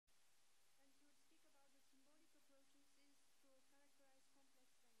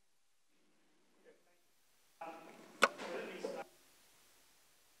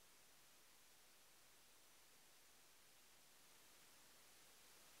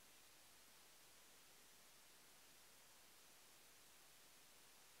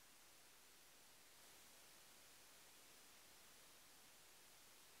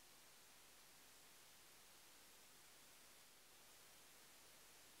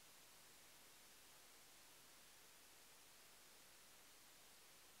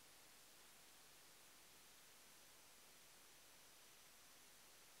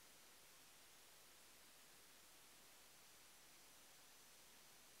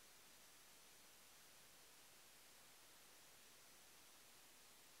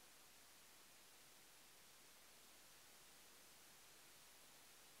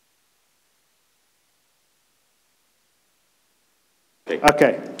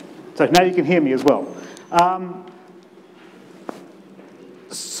Okay, so now you can hear me as well.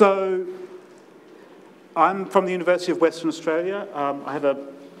 So I'm from the University of Western Australia. I have a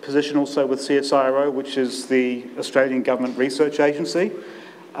position also with CSIRO, which is the Australian Government Research Agency.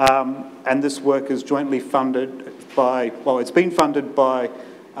 And this work is jointly funded by, well, it's been funded by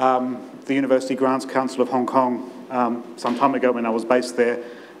the University Grants Council of Hong Kong some time ago when I was based there,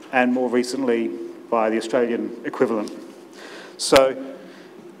 and more recently by the Australian equivalent. So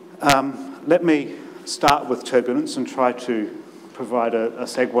let me start with turbulence and try to provide a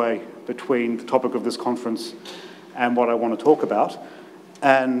segue between the topic of this conference and what I want to talk about.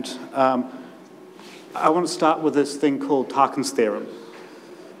 And I want to start with this thing called Tarkin's theorem.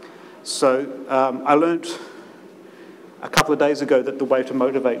 So I learned a couple of days ago that the way to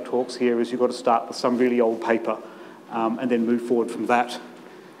motivate talks here is you've got to start with some really old paper and then move forward from that.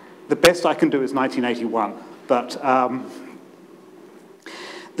 The best I can do is 1981, but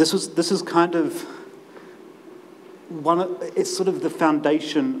this is kind of it's sort of the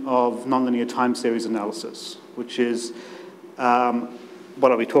foundation of nonlinear time series analysis, which is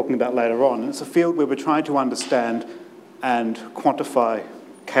what I'll be talking about later on. And it's a field where we're trying to understand and quantify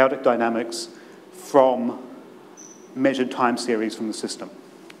chaotic dynamics from measured time series from the system.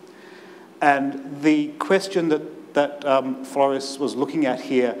 And the question that Flores was looking at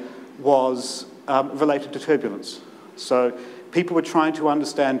here was related to turbulence. So people were trying to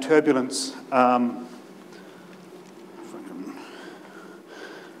understand turbulence.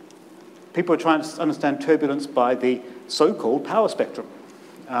 People are trying to understand turbulence by the so-called power spectrum,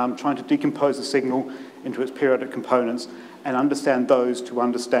 trying to decompose the signal into its periodic components and understand those to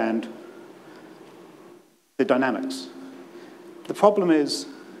understand the dynamics. The problem is,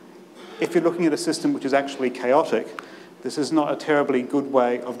 if you're looking at a system which is actually chaotic, this is not a terribly good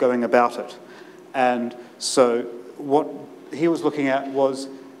way of going about it. And so what he was looking at was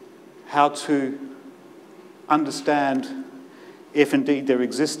how to understand if indeed there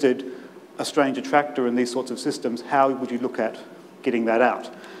existed a strange attractor in these sorts of systems, how would you look at getting that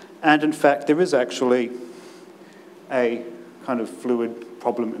out? And in fact, there is actually a kind of fluid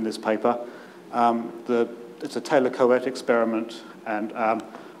problem in this paper. It's a Taylor-Coët experiment, and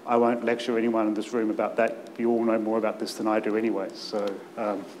I won't lecture anyone in this room about that. You all know more about this than I do anyway. So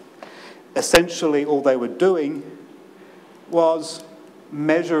essentially, all they were doing was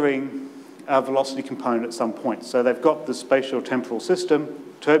measuring a velocity component at some point. So they've got the spatial temporal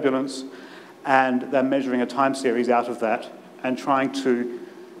system, turbulence, and they're measuring a time series out of that and trying to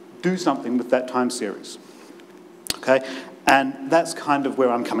do something with that time series. Okay, and that's kind of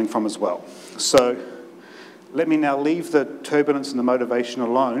where I'm coming from as well. So let me now leave the turbulence and the motivation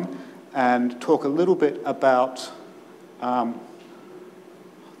alone and talk a little bit about the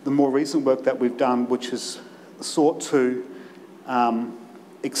more recent work that we've done, which has sought to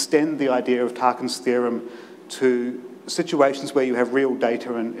extend the idea of Tarkin's theorem to situations where you have real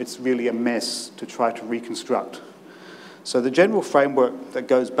data and it's really a mess to try to reconstruct. So the general framework that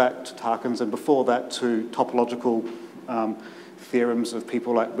goes back to Tarkin's and before that to topological theorems of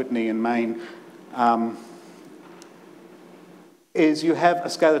people like Whitney and Main is you have a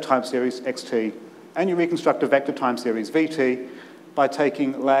scalar time series, xt, and you reconstruct a vector time series, vt, by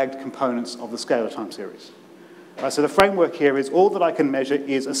taking lagged components of the scalar time series. Right, so the framework here is all that I can measure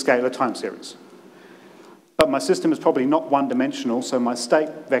is a scalar time series. But my system is probably not one-dimensional, so my state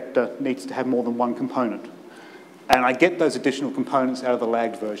vector needs to have more than one component. And I get those additional components out of the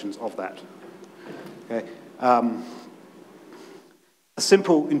lagged versions of that. Okay? A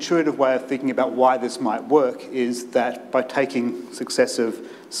simple, intuitive way of thinking about why this might work is that by taking successive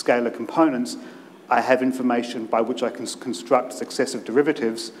scalar components, I have information by which I can construct successive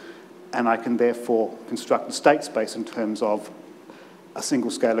derivatives, and I can therefore construct the state space in terms of a single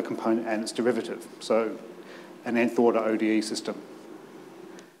scalar component and its derivative. So an nth order ODE system.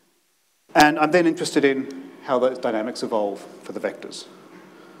 And I'm then interested in how those dynamics evolve for the vectors.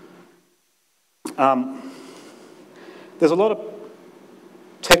 There's a lot of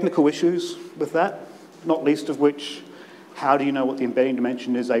technical issues with that, not least of which, how do you know what the embedding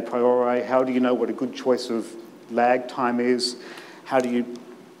dimension is a priori? How do you know what a good choice of lag time is? How do you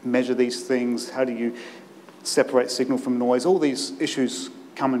measure these things? How do you separate signal from noise? All these issues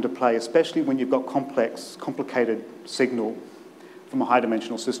come into play, especially when you've got complicated signal from a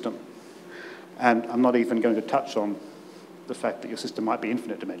high-dimensional system. And I'm not even going to touch on the fact that your system might be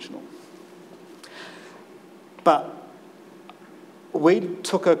infinite dimensional. But we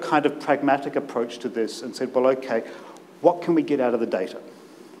took a kind of pragmatic approach to this and said, well, okay, what can we get out of the data?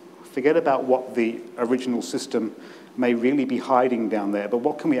 Forget about what the original system may really be hiding down there, but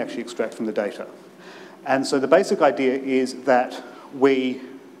what can we actually extract from the data? And so the basic idea is that we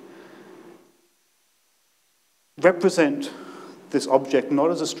represent this object not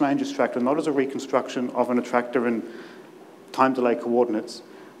as a strange attractor, not as a reconstruction of an attractor in time delay coordinates,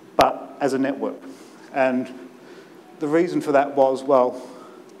 but as a network. And the reason for that was, well,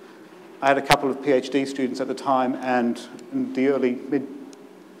 I had a couple of PhD students at the time, and in the early mid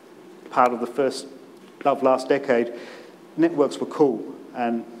part of the last decade, networks were cool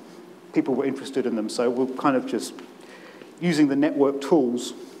and people were interested in them. So we're kind of just using the network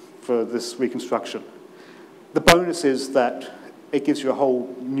tools for this reconstruction. The bonus is that it gives you a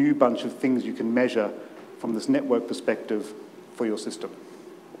whole new bunch of things you can measure from this network perspective for your system.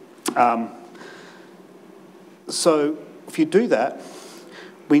 So if you do that,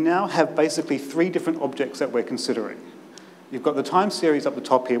 we now have basically 3 different objects that we're considering. You've got the time series up the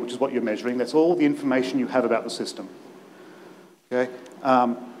top here, which is what you're measuring. That's all the information you have about the system. Okay?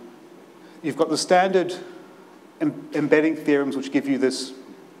 You've got the standard embedding theorems, which give you this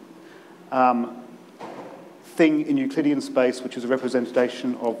thing in Euclidean space, which is a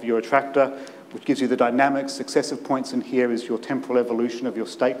representation of your attractor, which gives you the dynamics. Successive points in here is your temporal evolution of your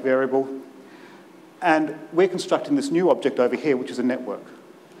state variable. And we're constructing this new object over here, which is a network.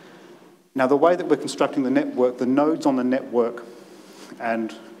 Now, the way that we're constructing the network, the nodes on the network,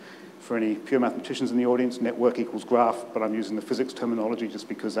 and for any pure mathematicians in the audience, network equals graph, but I'm using the physics terminology just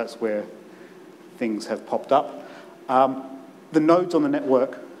because that's where things have popped up. The nodes on the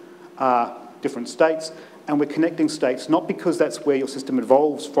network are different states, and we're connecting states not because that's where your system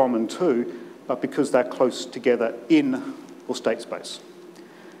evolves from and to, but because they're close together in your state space.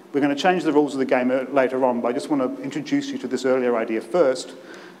 We're going to change the rules of the game later on, but I just want to introduce you to this earlier idea first,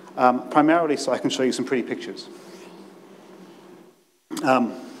 primarily so I can show you some pretty pictures.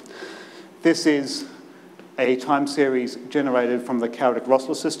 This is a time series generated from the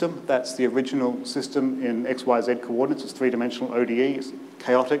Chaotic-Rossler system. That's the original system in XYZ coordinates. It's 3-dimensional ODE. It's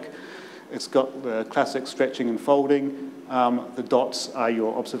chaotic. It's got the classic stretching and folding. The dots are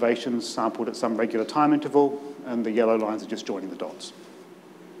your observations sampled at some regular time interval, and the yellow lines are just joining the dots.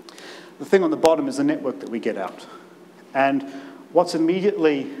 The thing on the bottom is the network that we get out. And what's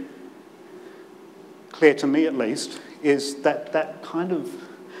immediately clear to me, at least, is that that kind of,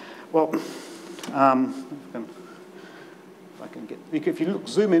 well, if I can get, if you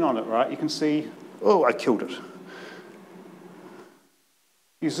zoom in on it, right, you can see, oh, I killed it.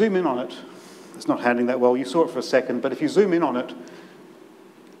 You zoom in on it, it's not handling that well, you saw it for a second, but if you zoom in on it,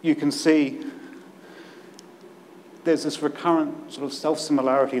 you can see there's this recurrent sort of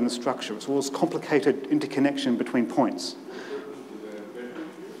self-similarity in the structure. It's all this complicated interconnection between points.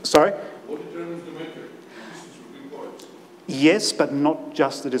 Sorry? What determines the metric? Distance between points? Yes, but not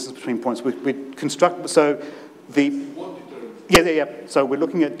just the distance between points. We construct, so the... What determines? Yeah. So we're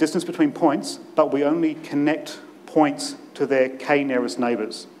looking at distance between points, but we only connect points to their k nearest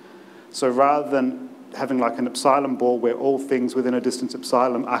neighbours. So rather than having like an epsilon ball where all things within a distance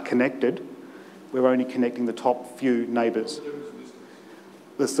epsilon are connected, we're only connecting the top few neighbours.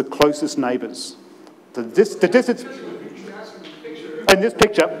 That's the closest neighbours. The distance... In this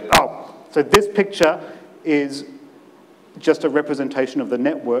picture, so this picture is just a representation of the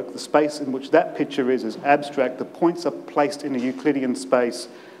network. The space in which that picture is abstract. The points are placed in a Euclidean space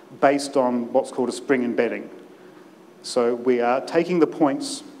based on what's called a spring embedding. So we are taking the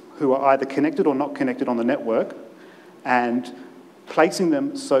points who are either connected or not connected on the network and placing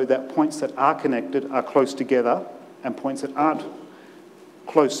them so that points that are connected are close together and points that aren't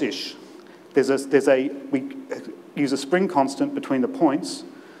close-ish. We use a spring constant between the points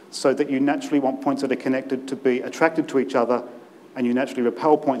so that you naturally want points that are connected to be attracted to each other and you naturally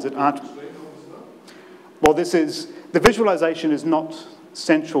repel points that aren't. Well, the visualization is not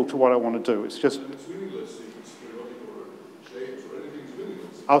central to what I want to do. It's just...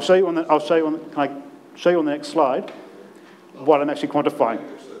 I'll show you on the, can I show you on the next slide what I'm actually quantifying.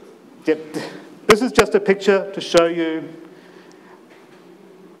 Yep. This is just a picture to show you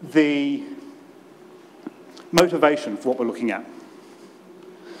the motivation for what we're looking at.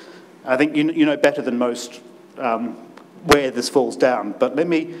 I think you know better than most where this falls down, but let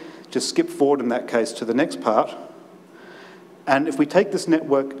me just skip forward in that case to the next part. And if we take this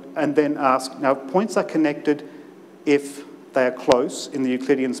network and then ask, now points are connected if they are close in the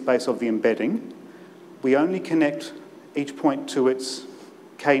Euclidean space of the embedding. We only connect each point to its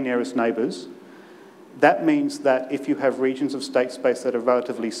k nearest neighbours. That means that if you have regions of state space that are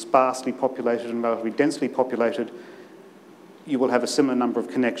relatively sparsely populated and relatively densely populated, you will have a similar number of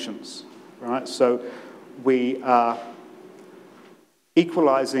connections, right? So we are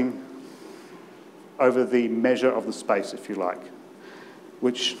equalising over the measure of the space, if you like,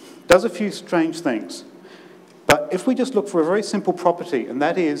 which does a few strange things. But if we just look for a very simple property, and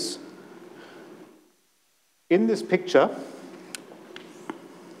that is, in this picture,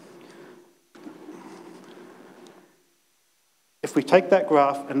 if we take that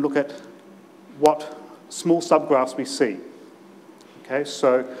graph and look at what small subgraphs we see, okay,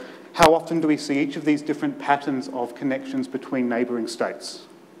 so how often do we see each of these different patterns of connections between neighbouring states?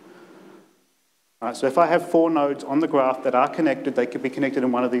 All right, so if I have 4 nodes on the graph that are connected, they could be connected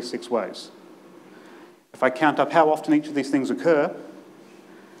in one of these 6 ways. If I count up how often each of these things occur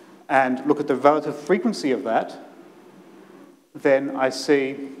and look at the relative frequency of that, then I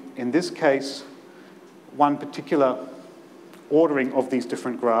see, in this case, one particular ordering of these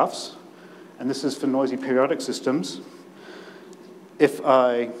different graphs, and this is for noisy periodic systems. If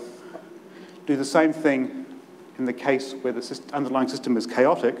I do the same thing in the case where the underlying system is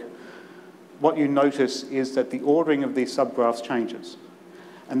chaotic, what you notice is that the ordering of these subgraphs changes.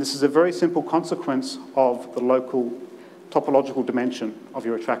 And this is a very simple consequence of the local topological dimension of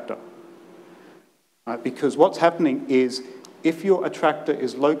your attractor. Right? Because what's happening is, if your attractor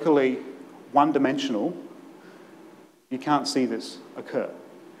is locally one-dimensional, you can't see this occur.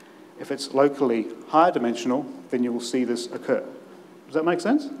 If it's locally higher dimensional, then you will see this occur. Does that make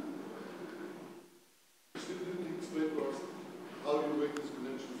sense?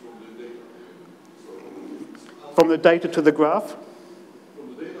 From the data to the graph?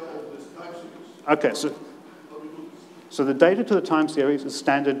 From the data of this time series. Okay, so the data to the time series is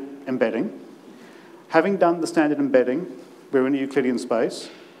standard embedding. Having done the standard embedding, we're in a Euclidean space,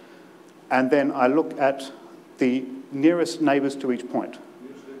 and then I look at the nearest neighbours to each point.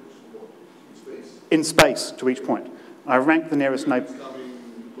 Nearest neighbours in what? In space? In space to each point. I rank the nearest neighbour. Long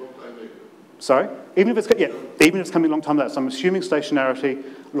time later. Sorry? Even if it's coming a long time later. So I'm assuming stationarity,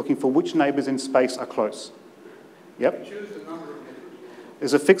 looking for which neighbours in space are close. Yep. Choose the number of neighbours.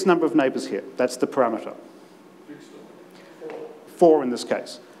 There's a fixed number of neighbours here. That's the parameter. Fixed number. 4 in this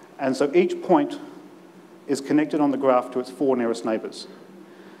case. And so each point is connected on the graph to its 4 nearest neighbours.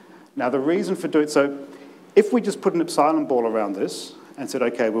 Now the reason for doing so, if we just put an epsilon ball around this and said,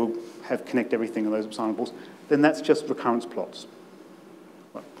 okay, we'll connect everything in those epsilon balls, then that's just recurrence plots,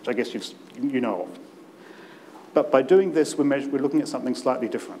 which I guess you know of. But by doing this, we're looking at something slightly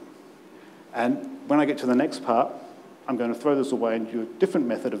different. And when I get to the next part, I'm going to throw this away and do a different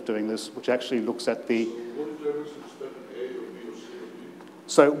method of doing this, which actually looks at the... So what levels expect A or B or C or D?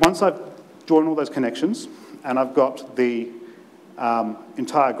 So once I've drawn all those connections, and I've got the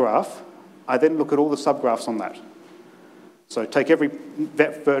entire graph, I then look at all the subgraphs on that. So take every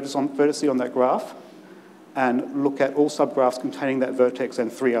vertex on that graph and look at all subgraphs containing that vertex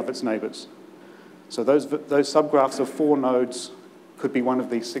and 3 of its neighbours. So those subgraphs of 4 nodes could be one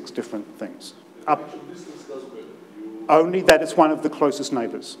of these 6 different things. Distance doesn't matter. Only that it's one of the closest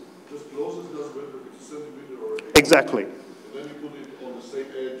neighbours. Just closest doesn't matter if it's a centimetre or a... Exactly. And then you put it on the same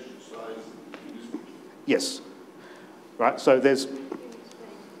edge, size, in this picture. Yes. Right, so there's...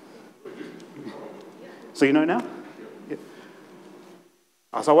 So you know now? Yeah.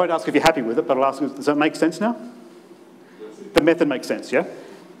 So I won't ask if you're happy with it, but I'll ask you, does that make sense now? The method makes sense, yeah?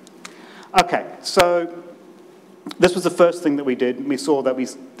 Okay, so this was the first thing that we did. We saw that we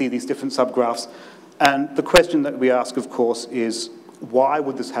did these different subgraphs. And the question that we ask, of course, is why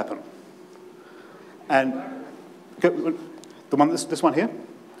would this happen? And the one, this one here?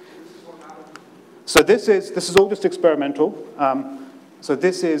 So this is all just experimental. So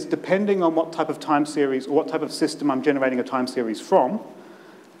this is depending on what type of time series or what type of system I'm generating a time series from.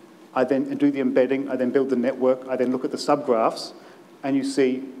 I then do the embedding, I then build the network, I then look at the subgraphs, and you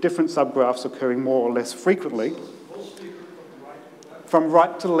see different subgraphs occurring more or less frequently. From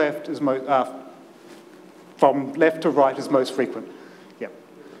right to left is from left to right is most frequent. Yeah.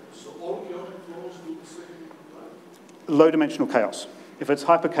 So all chaotic flows do the same time? Low dimensional chaos. If it's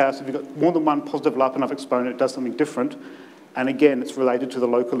hyperchaos, if you've got more than one positive Lyapunov exponent, it does something different. And again, it's related to the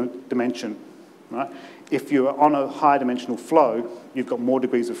local dimension. Right? If you're on a higher dimensional flow, you've got more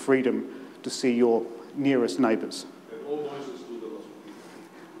degrees of freedom to see your nearest neighbours. And all noises do the loss.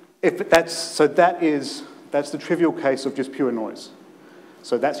 If that's the trivial case of just pure noise.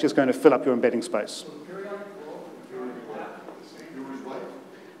 So that's just going to fill up your embedding space.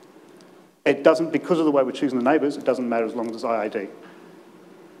 It doesn't, because of the way we're choosing the neighbours, it doesn't matter as long as it's IID.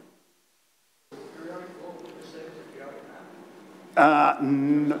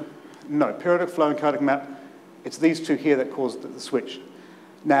 No, periodic flow and chaotic map, it's these two here that cause the switch.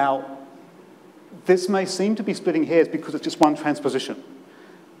 Now, this may seem to be splitting hairs because it's just one transposition.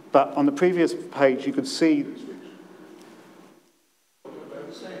 But on the previous page, you could see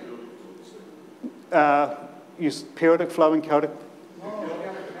use periodic flow and chaotic.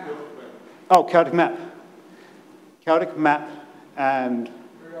 Oh, chaotic map. Chaotic map and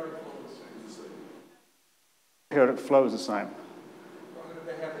periodic flow is the same.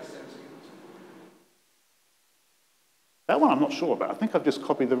 That one I'm not sure about. I think I've just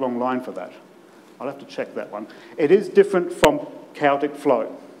copied the wrong line for that. I'll have to check that one. It is different from chaotic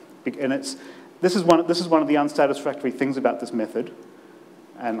flow. And this is one of the unsatisfactory things about this method.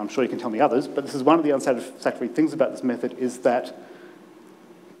 And I'm sure you can tell me others, but this is one of the unsatisfactory things about this method is that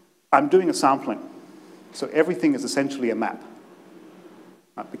I'm doing a sampling. So everything is essentially a map,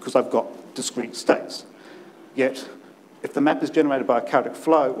 right, because I've got discrete states. Yet, if the map is generated by a chaotic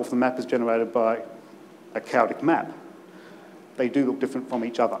flow, or if the map is generated by a chaotic map, they do look different from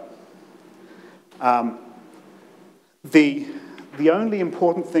each other. The only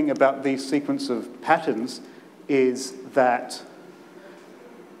important thing about these sequence of patterns is that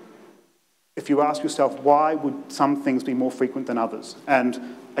if you ask yourself, why would some things be more frequent than others?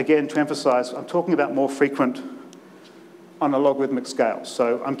 And again, to emphasize, I'm talking about more frequent on a logarithmic scale.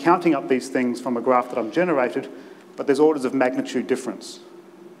 So I'm counting up these things from a graph that I've generated, but there's orders of magnitude difference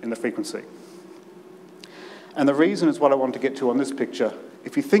in the frequency. And the reason is what I want to get to on this picture.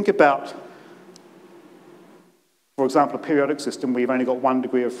 If you think about, for example, a periodic system where you've only got 1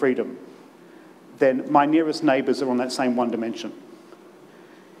 degree of freedom, then my nearest neighbors are on that same one dimension.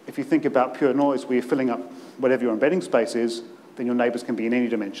 If you think about pure noise where you're filling up whatever your embedding space is, then your neighbors can be in any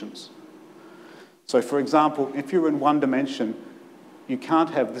dimensions. So for example, if you're in one dimension, you can't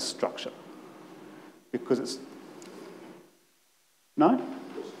have this structure because it's... No? You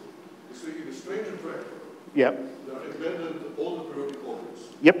see, in a strange track, yep. there are embedded all the periodic orbits.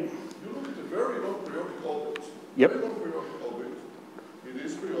 Yep. You look at the very long periodic orbits. Yep. Very long periodic orbit, it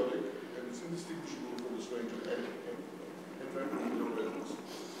is periodic, and it's indistinguishable from the strange track.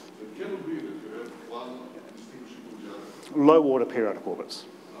 It cannot be that you have one distinguishable the other. Low order periodic orbits,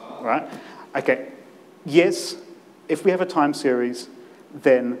 right? Okay, yes, if we have a time series,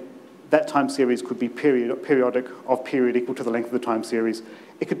 then that time series could be periodic of period equal to the length of the time series.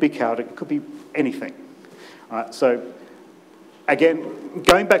 It could be chaotic, it could be anything. All right, so again,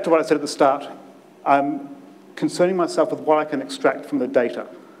 going back to what I said at the start, I'm concerning myself with what I can extract from the data.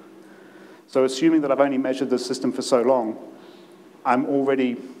 So assuming that I've only measured the system for so long, I'm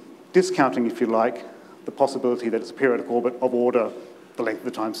already discounting, if you like, the possibility that it's a periodic orbit of order the length of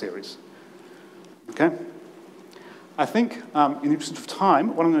the time series. Okay? I think, in the interest of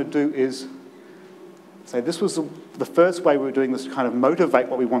time, what I'm going to do is say this was the first way we were doing this to kind of motivate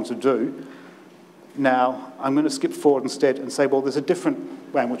what we want to do. Now, I'm going to skip forward instead and say, well, there's a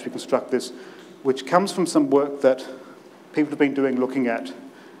different way in which we construct this, which comes from some work that people have been doing looking at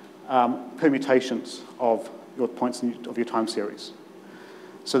permutations of your points of your time series.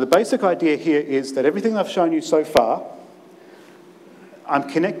 So the basic idea here is that everything I've shown you so far, I'm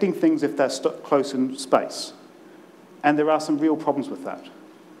connecting things if they're close in space. And there are some real problems with that.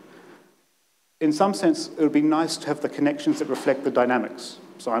 In some sense, it would be nice to have the connections that reflect the dynamics.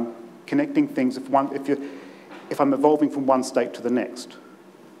 So I'm connecting things if I'm evolving from one state to the next.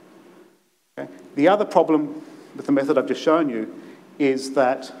 Okay? The other problem with the method I've just shown you is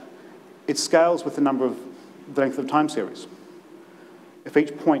that it scales with the number of the length of the time series. If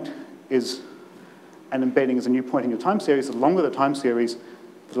each point is an embedding is a new point in your time series, the longer the time series,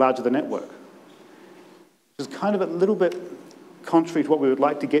 the larger the network. Which is kind of a little bit contrary to what we would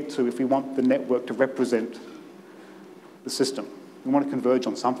like to get to if we want the network to represent the system. We want to converge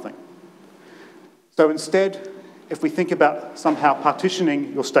on something. So instead, if we think about somehow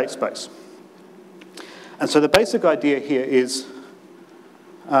partitioning your state space. And so the basic idea here is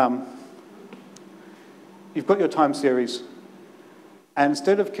you've got your time series, and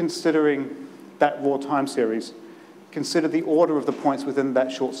instead of considering that raw time series, consider the order of the points within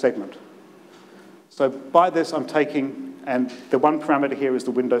that short segment. So by this, I'm taking, and the one parameter here is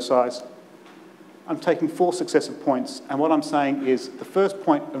the window size. I'm taking 4 successive points, and what I'm saying is the first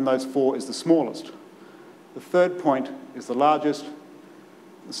point in those 4 is the smallest. The third point is the largest,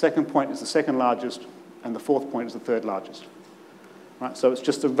 the second point is the second largest, and the fourth point is the third largest. Right, so it's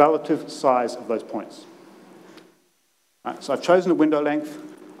just the relative size of those points. Right, so I've chosen a window length.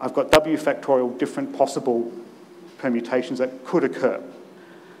 I've got W factorial different possible permutations that could occur.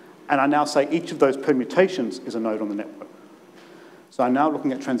 And I now say each of those permutations is a node on the network. So I'm now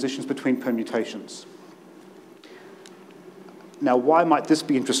looking at transitions between permutations. Now, why might this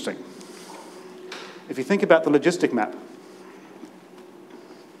be interesting? If you think about the logistic map,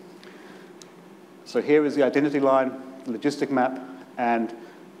 so here is the identity line, the logistic map, and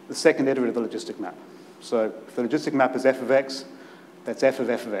the second iterative of the logistic map. So if the logistic map is f of x, that's f of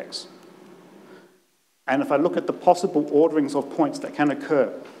x. And if I look at the possible orderings of points that can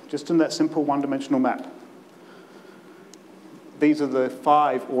occur just in that simple one-dimensional map, these are the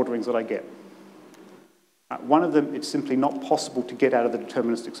 5 orderings that I get. One of them, it's simply not possible to get out of the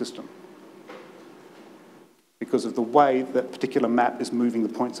deterministic system because of the way that particular map is moving the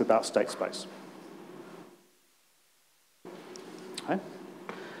points about state space. Okay?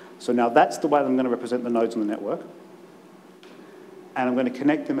 So now that's the way that I'm going to represent the nodes in the network. And I'm going to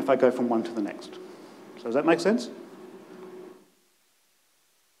connect them if I go from one to the next. So does that make sense?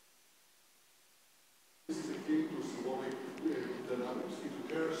 This is akin to symbolic dynamics. It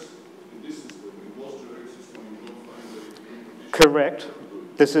occurs in this system, in most direct system, you don't find that it. Correct.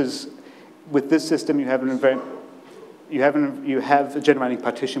 This is, with this system, you have an event, you have a generating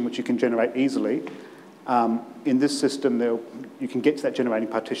partition which you can generate easily. In this system, you can get to that generating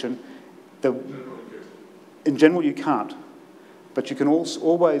partition. In general, you can't. But you can also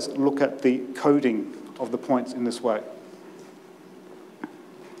always look at the coding of the points in this way.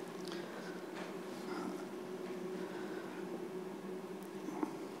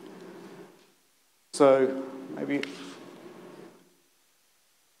 So maybe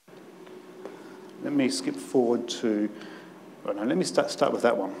let me skip forward to, oh no, let me start with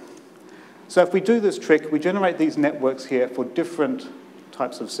that one. So if we do this trick, we generate these networks here for different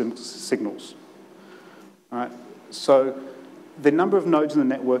types of signals. All right? So the number of nodes in the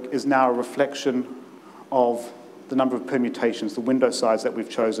network is now a reflection of the number of permutations, the window size that we've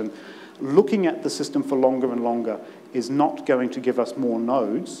chosen. Looking at the system for longer and longer is not going to give us more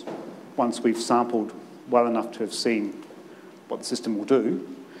nodes once we've sampled well enough to have seen what the system will do.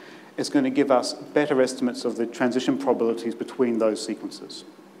 It's going to give us better estimates of the transition probabilities between those sequences.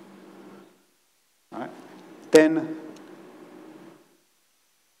 All right? Then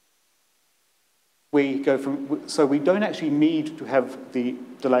we go from, so we don't actually need to have the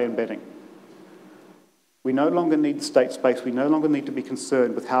delay embedding. We no longer need the state space. We no longer need to be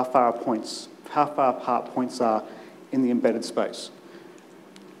concerned with how far apart points are in the embedded space.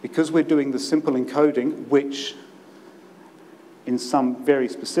 Because we're doing the simple encoding, which in some very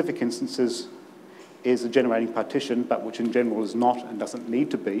specific instances is a generating partition, but which in general is not and doesn't need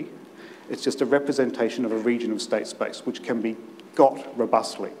to be, it's just a representation of a region of state space, which can be got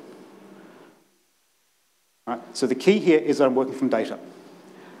robustly. Right? So the key here is that I'm working from data.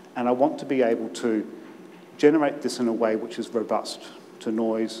 And I want to be able to generate this in a way which is robust to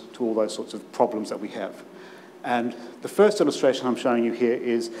noise, to all those sorts of problems that we have. And the first illustration I'm showing you here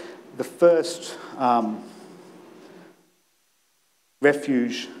is the first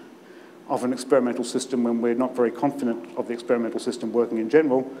refuge of an experimental system when we're not very confident of the experimental system working in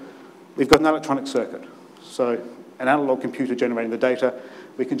general. We've got an electronic circuit. So an analog computer generating the data.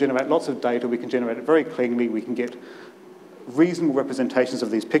 We can generate lots of data. We can generate it very cleanly. We can get reasonable representations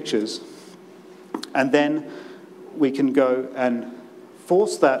of these pictures. And then we can go and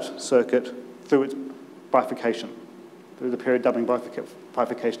force that circuit through its bifurcation, through the period doubling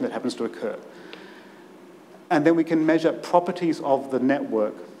bifurcation that happens to occur. And then we can measure properties of the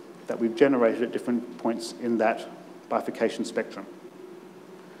network that we've generated at different points in that bifurcation spectrum.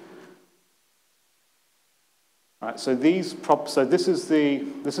 All right, so this is the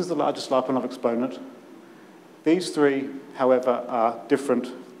largest Lyapunov exponent. These three, however, are different.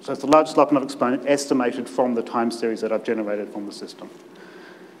 So it's the largest Lyapunov exponent estimated from the time series that I've generated from the system.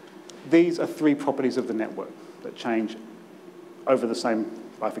 These are 3 properties of the network that change over the same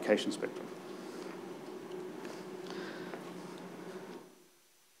bifurcation spectrum.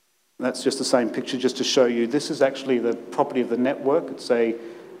 That's just the same picture just to show you. This is actually the property of the network.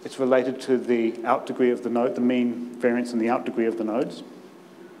 It's related to the out degree of the node, the mean variance in the out degree of the nodes.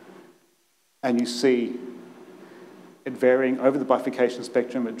 And you see it varying over the bifurcation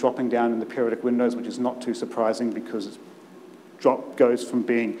spectrum, it dropping down in the periodic windows, which is not too surprising because it goes from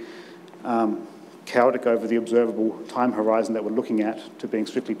being chaotic over the observable time horizon that we're looking at to being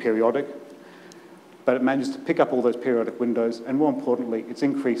strictly periodic. But it manages to pick up all those periodic windows, and more importantly, it's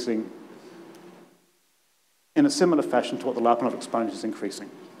increasing in a similar fashion to what the Lyapunov exponent is increasing.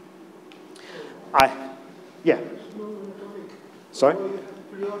 Yeah. Sorry? You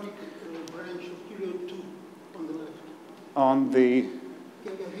have periodic branch of period 2 on the left. On the,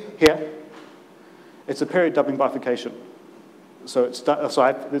 here? It's a period doubling bifurcation. So it starts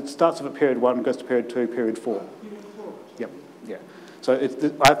off at period 1, goes to period 2, period 4. Period 4. Yep, yeah. So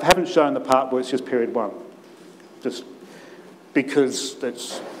I haven't shown the part where it's just period 1, just because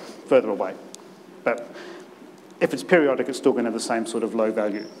it's further away. But if it's periodic, it's still going to have the same sort of low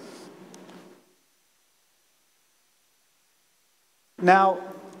value. Now,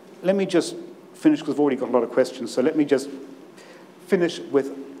 let me just finish, because I've already got a lot of questions, so let me just finish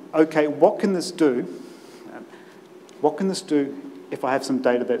with, okay, what can this do? What can this do if I have some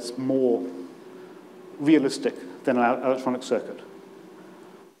data that's more realistic than an electronic circuit.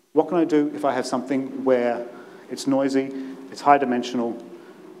 What can I do if I have something where it's noisy, it's high dimensional,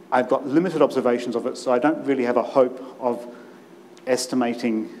 I've got limited observations of it, so I don't really have a hope of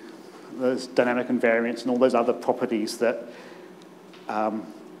estimating those dynamic invariance and all those other properties that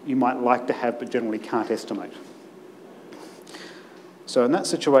you might like to have but generally can't estimate. So in that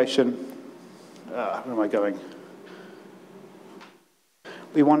situation, where am I going?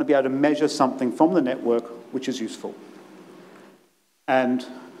 We want to be able to measure something from the network which is useful. And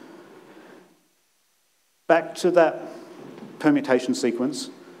back to that permutation sequence.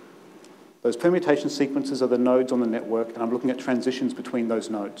 Those permutation sequences are the nodes on the network, and I'm looking at transitions between those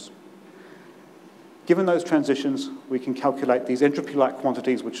nodes. Given those transitions, we can calculate these entropy-like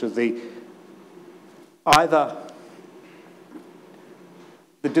quantities, which are either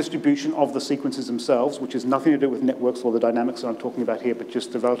the distribution of the sequences themselves, which has nothing to do with networks or the dynamics that I'm talking about here, but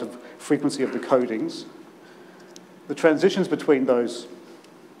just the relative frequency of the codings. The transitions between those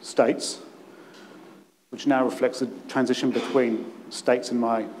states, which now reflects the transition between states in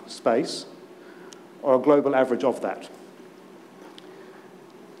my space, or a global average of that.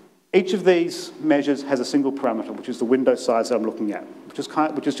 Each of these measures has a single parameter, which is the window size that I'm looking at,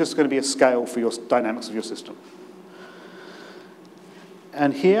 which is just going to be a scale for your dynamics of your system.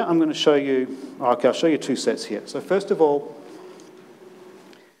 And here I'm going to show you, okay, I'll show you two sets here. So first of all,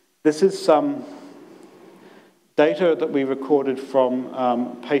 this is some data that we recorded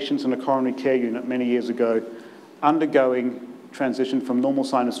from patients in a coronary care unit many years ago undergoing transition from normal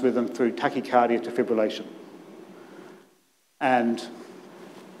sinus rhythm through tachycardia to fibrillation. And,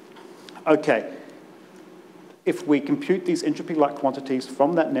 okay, if we compute these entropy-like quantities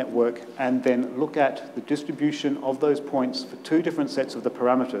from that network and then look at the distribution of those points for two different sets of the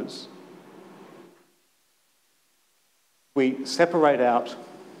parameters, we separate out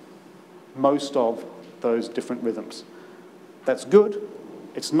most of those different rhythms. That's good.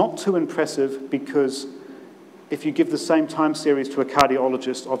 It's not too impressive because if you give the same time series to a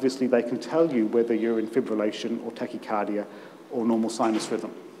cardiologist, obviously they can tell you whether you're in fibrillation or tachycardia or normal sinus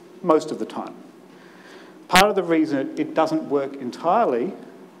rhythm, most of the time. Part of the reason it doesn't work entirely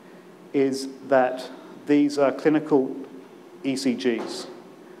is that these are clinical ECGs.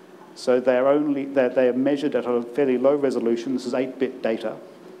 So they are measured at a fairly low resolution. This is 8-bit data,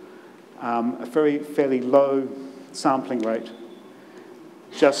 a fairly low sampling rate,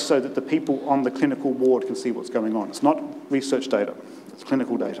 just so that the people on the clinical ward can see what's going on. It's not research data, it's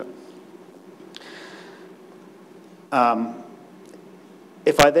clinical data.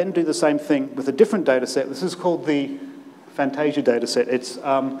 If I then do the same thing with a different data set, this is called the Fantasia data set. It's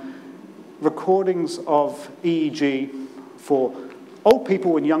recordings of EEG for old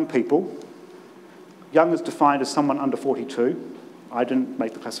people and young people. Young is defined as someone under 42. I didn't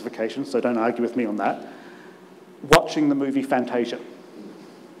make the classification, so don't argue with me on that. Watching the movie Fantasia.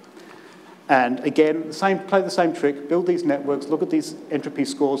 And again, play the same trick, build these networks, look at these entropy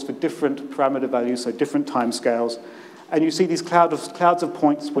scores for different parameter values, so different time scales, and you see these clouds of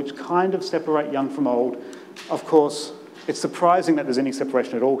points which kind of separate young from old. Of course, it's surprising that there's any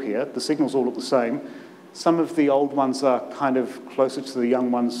separation at all here. The signals all look the same. Some of the old ones are kind of closer to the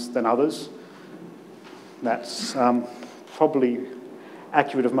young ones than others. That's probably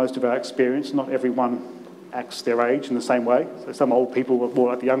accurate of most of our experience. Not everyone acts their age in the same way. So some old people are more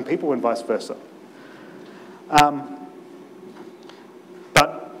like the young people and vice versa.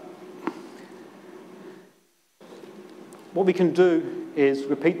 But what we can do is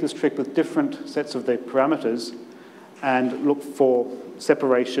repeat this trick with different sets of the parameters and look for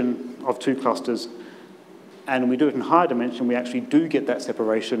separation of two clusters. And when we do it in higher dimension, we actually do get that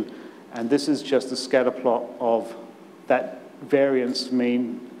separation. And this is just the scatter plot of that variance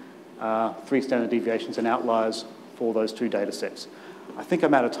mean, 3 standard deviations and outliers for those two data sets. I think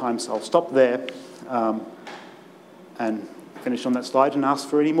I'm out of time, so I'll stop there and finish on that slide and ask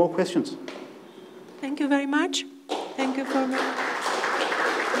for any more questions. Thank you very much. Thank you for a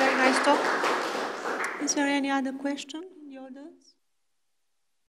very nice talk. Is there any other question in the audience?